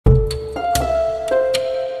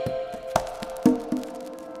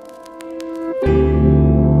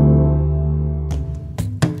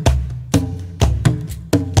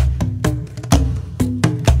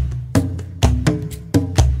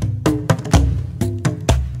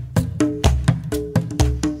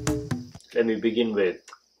Let me begin with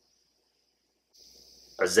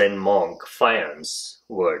a Zen monk, Fayan's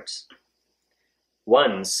words.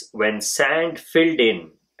 Once, when sand filled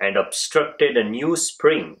in and obstructed a new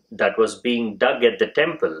spring that was being dug at the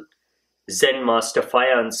temple, Zen Master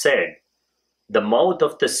Fayan said, "The mouth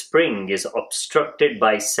of the spring is obstructed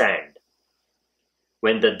by sand.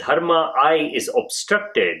 When the Dharma eye is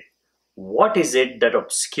obstructed, what is it that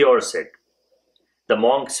obscures it?" The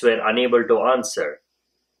monks were unable to answer.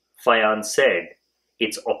 Fayan said,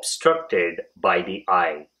 "It's obstructed by the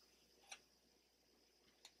eye."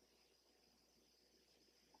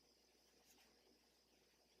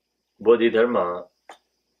 Bodhidharma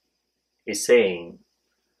is saying,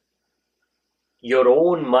 your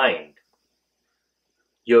own mind,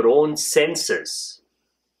 your own senses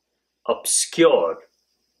obscure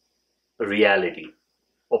reality,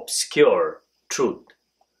 obscure truth.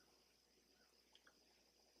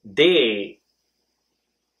 They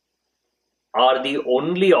are the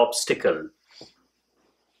only obstacle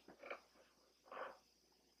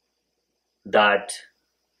that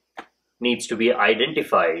needs to be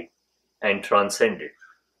identified and transcended.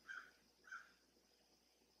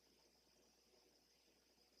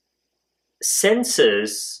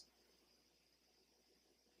 Senses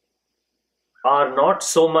are not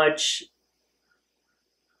so much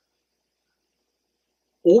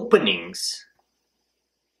openings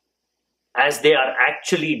as they are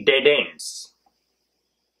actually dead ends.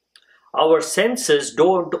 Our senses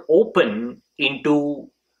don't open into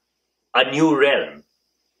a new realm,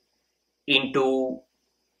 into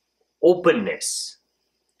openness.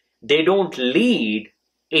 They don't lead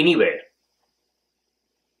anywhere.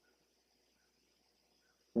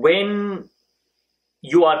 When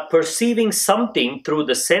you are perceiving something through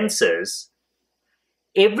the senses,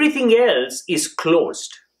 everything else is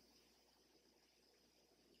closed.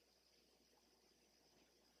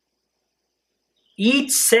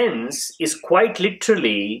 Each sense is quite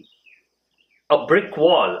literally a brick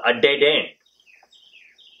wall, a dead end.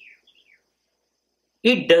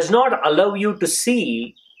 It does not allow you to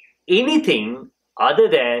see anything other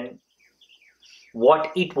than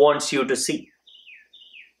what it wants you to see.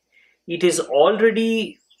 It is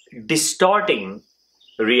already distorting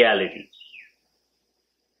reality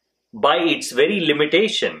by its very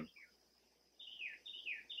limitation,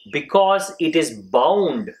 because it is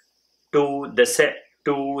bound to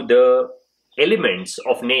the elements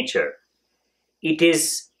of nature. It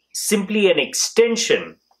is simply an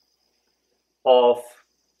extension of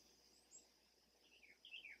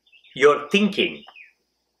your thinking,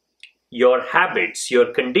 your habits,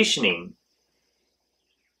 your conditioning.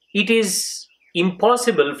 It is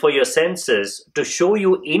impossible for your senses to show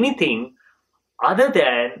you anything other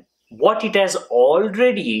than what it has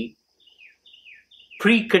already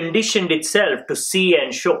preconditioned itself to see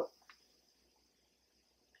and show.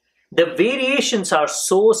 The variations are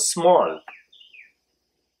so small,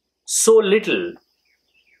 so little,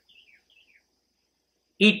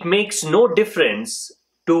 it makes no difference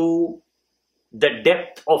to the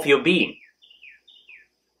depth of your being.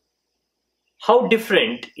 How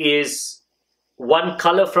different is one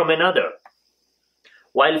color from another?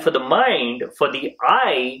 While for the mind, for the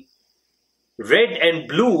eye, red and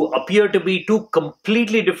blue appear to be two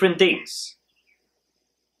completely different things.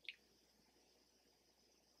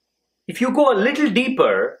 If you go a little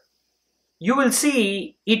deeper, you will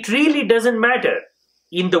see it really doesn't matter.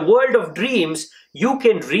 In the world of dreams, you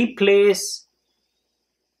can replace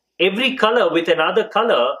every color with another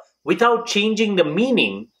color without changing the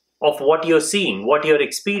meaning of what you're seeing, what you're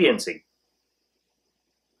experiencing.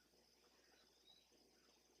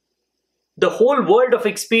 The whole world of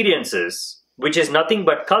experiences, which is nothing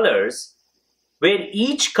but colors, where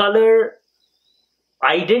each color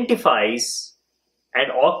identifies and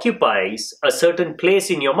occupies a certain place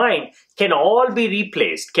in your mind, can all be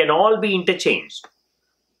replaced, can all be interchanged.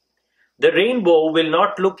 The rainbow will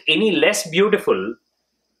not look any less beautiful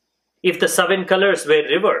if the 7 colors were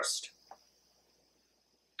reversed,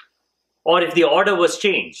 or if the order was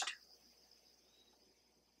changed.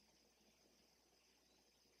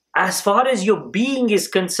 As far as your being is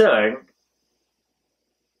concerned,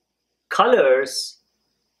 colors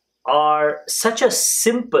are such a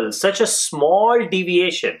simple, such a small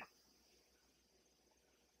deviation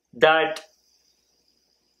that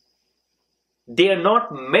they are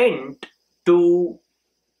not meant to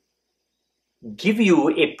give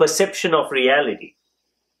you a perception of reality.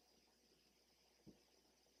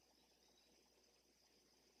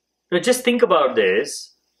 Now just think about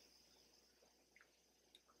this.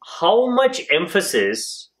 How much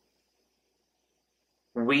emphasis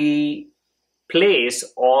we place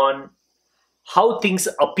on how things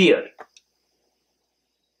appear.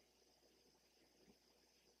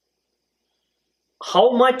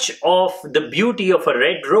 how much of the beauty of a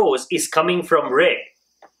red rose is coming from red.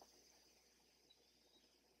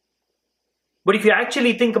 But if you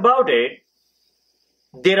actually think about it,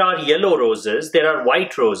 there are yellow roses, there are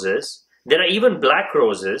white roses, there are even black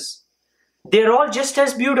roses. They're all just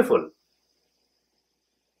as beautiful.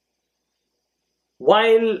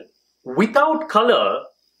 While without color,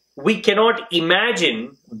 we cannot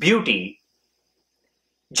imagine beauty,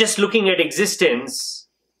 just looking at existence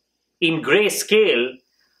in gray scale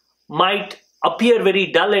might appear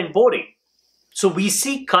very dull and boring. So we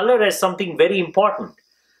see color as something very important.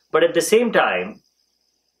 But at the same time,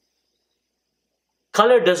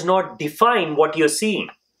 color does not define what you're seeing.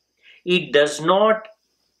 It does not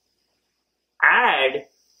add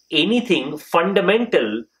anything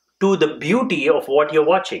fundamental to the beauty of what you're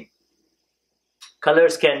watching.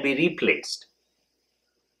 Colors can be replaced.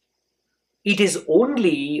 It is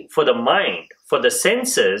only for the mind, for the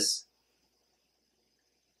senses,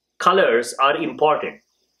 colors are important.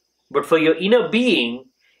 But for your inner being,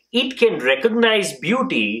 it can recognize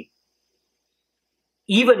beauty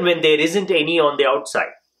even when there isn't any on the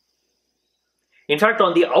outside. In fact,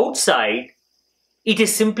 on the outside, it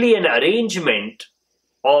is simply an arrangement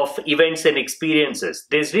of events and experiences.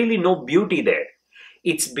 There's really no beauty there.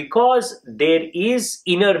 It's because there is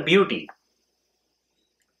inner beauty.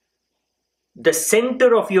 The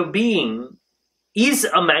center of your being is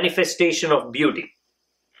a manifestation of beauty.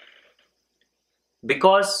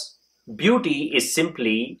 Because beauty is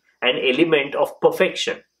simply an element of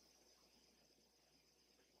perfection.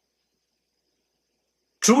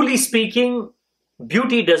 Truly speaking,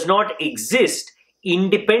 beauty does not exist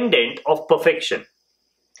independent of perfection.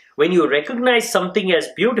 When you recognize something as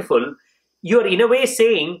beautiful, you're in a way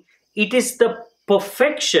saying it is the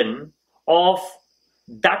perfection of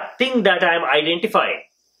that thing that I'm identifying.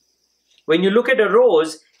 When you look at a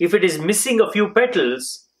rose, if it is missing a few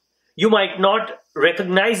petals, you might not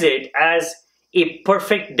recognize it as a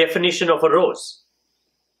perfect definition of a rose.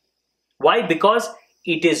 Why? Because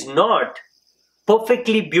it is not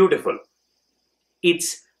perfectly beautiful.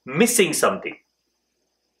 It's missing something.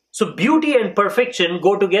 So beauty and perfection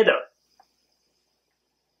go together.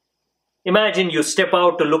 Imagine you step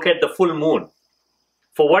out to look at the full moon.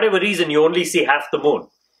 For whatever reason, you only see half the moon.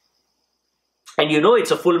 And you know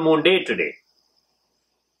it's a full moon day today.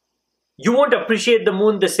 You won't appreciate the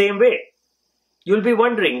moon the same way. You'll be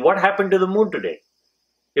wondering, what happened to the moon today?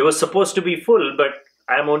 It was supposed to be full, but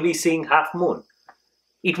I'm only seeing half moon.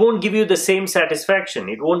 It won't give you the same satisfaction.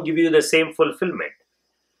 It won't give you the same fulfillment.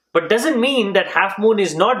 But doesn't mean that half moon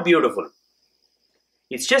is not beautiful.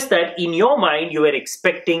 It's just that in your mind you were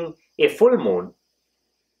expecting a full moon.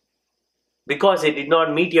 Because it did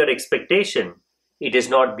not meet your expectation, it is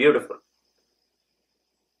not beautiful.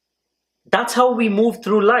 That's how we move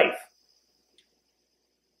through life.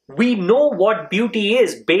 We know what beauty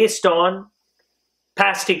is based on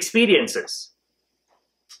past experiences.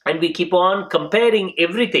 And we keep on comparing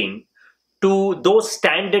everything to those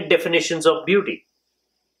standard definitions of beauty.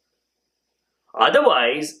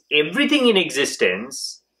 Otherwise, everything in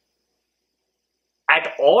existence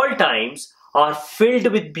at all times are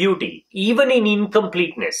filled with beauty. Even in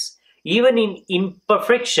incompleteness, even in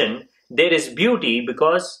imperfection, there is beauty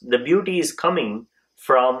because the beauty is coming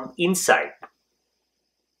from inside.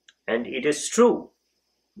 And it is true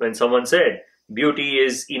when someone said, beauty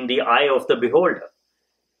is in the eye of the beholder.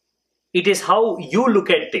 It is how you look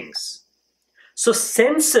at things. So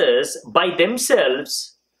senses by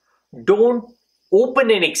themselves don't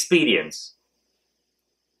open an experience.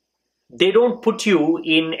 They don't put you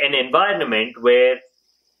in an environment where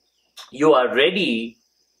you are ready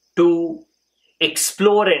to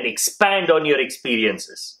explore and expand on your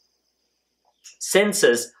experiences.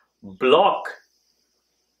 Senses block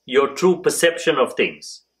your true perception of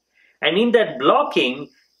things. And in that blocking,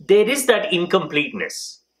 there is that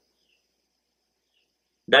incompleteness.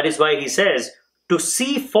 That is why he says, to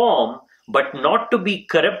see form but not to be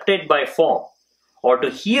corrupted by form, or to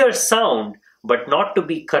hear sound but not to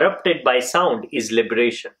be corrupted by sound is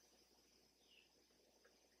liberation.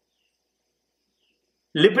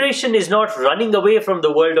 Liberation is not running away from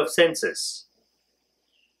the world of senses.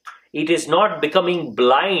 It is not becoming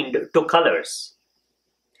blind to colors.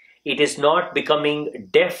 It is not becoming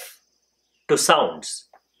deaf to sounds.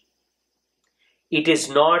 It is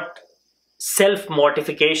not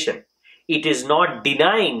self-mortification. It is not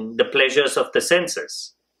denying the pleasures of the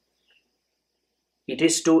senses. It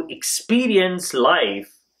is to experience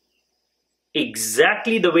life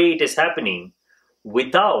exactly the way it is happening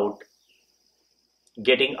without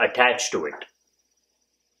getting attached to it.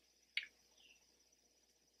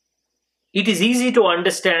 It is easy to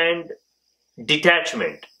understand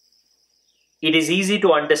detachment. It is easy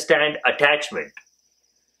to understand attachment,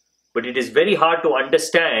 but it is very hard to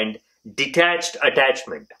understand detached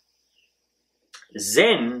attachment.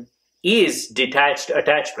 Zen is detached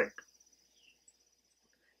attachment.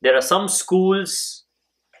 There are some schools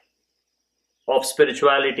of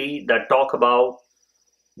spirituality that talk about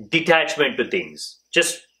detachment to things.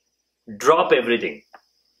 Just drop everything.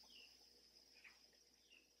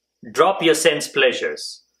 Drop your sense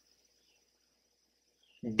pleasures.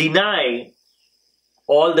 Deny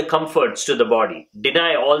all the comforts to the body.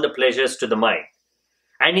 Deny all the pleasures to the mind.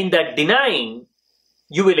 And in that denying,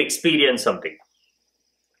 you will experience something.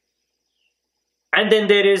 And then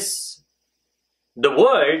there is the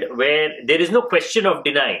world where there is no question of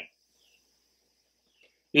denying.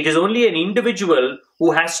 It is only an individual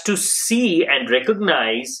who has to see and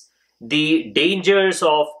recognize the dangers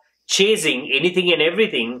of chasing anything and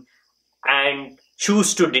everything and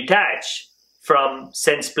choose to detach from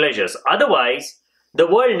sense pleasures. Otherwise, the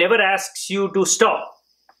world never asks you to stop.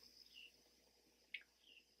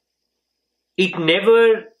 It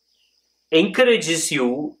never encourages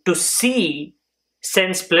you to see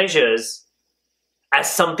sense pleasures as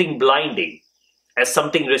something blinding, as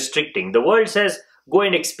something restricting. The world says, go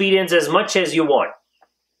and experience as much as you want.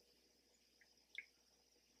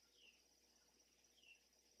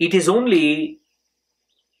 It is only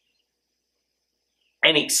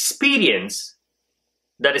an experience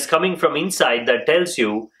that is coming from inside that tells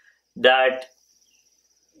you that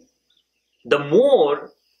the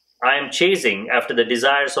more I am chasing after the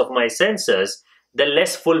desires of my senses, the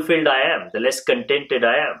less fulfilled I am, the less contented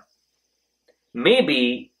I am.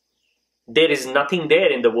 Maybe there is nothing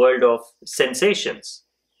there in the world of sensations.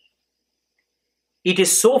 It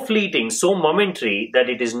is so fleeting, so momentary that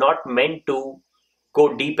it is not meant to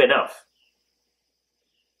go deep enough.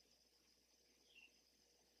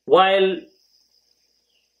 While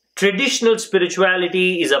traditional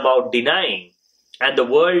spirituality is about denying and the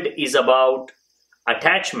world is about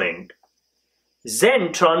attachment,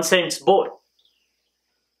 Zen transcends both.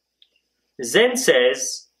 Zen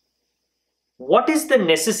says, what is the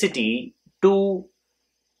necessity to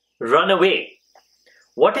run away?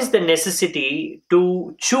 What is the necessity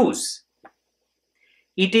to choose?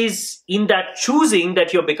 It is in that choosing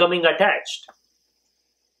that you're becoming attached.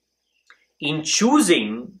 In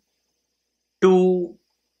choosing to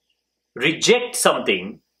reject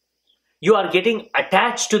something, you are getting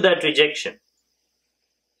attached to that rejection.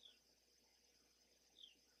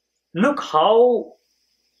 Look how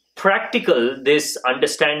practical this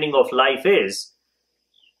understanding of life is.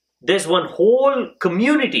 There's one whole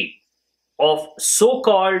community of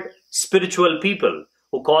so-called spiritual people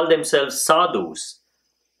who call themselves sadhus,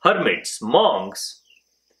 hermits, monks,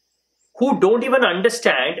 who don't even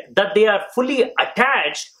understand that they are fully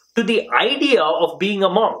attached to the idea of being a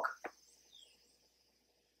monk.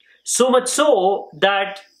 So much so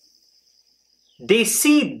that they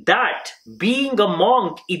see that being a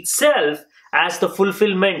monk itself as the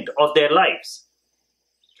fulfillment of their lives.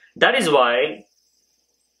 That is why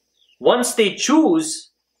once they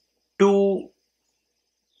choose to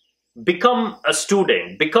become a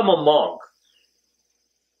student, become a monk,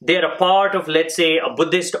 they're a part of, let's say, a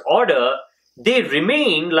Buddhist order, they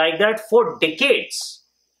remain like that for decades,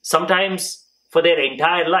 sometimes for their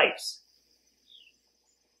entire lives,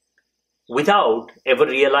 without ever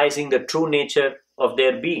realizing the true nature of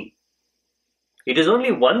their being. It is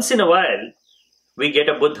only once in a while we get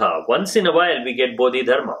a Buddha, once in a while we get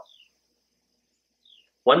Bodhidharma,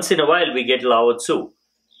 once in a while we get Lao Tzu.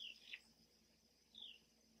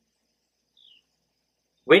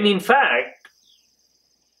 When in fact,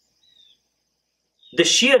 the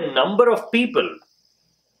sheer number of people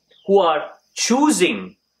who are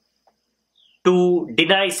choosing to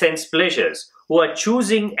deny sense pleasures, who are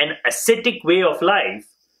choosing an ascetic way of life,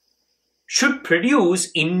 should produce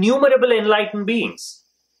innumerable enlightened beings.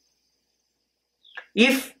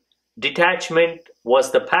 If detachment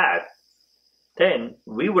was the path, then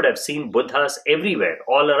we would have seen Buddhas everywhere,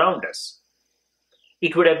 all around us.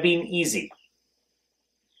 It would have been easy.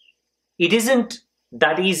 It isn't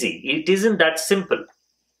that easy. It isn't that simple.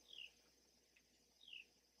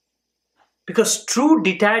 Because true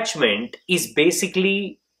detachment is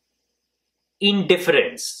basically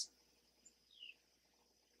indifference.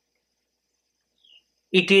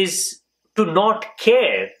 It is to not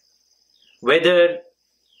care whether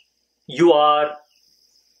you are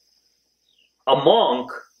a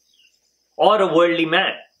monk or a worldly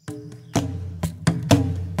man.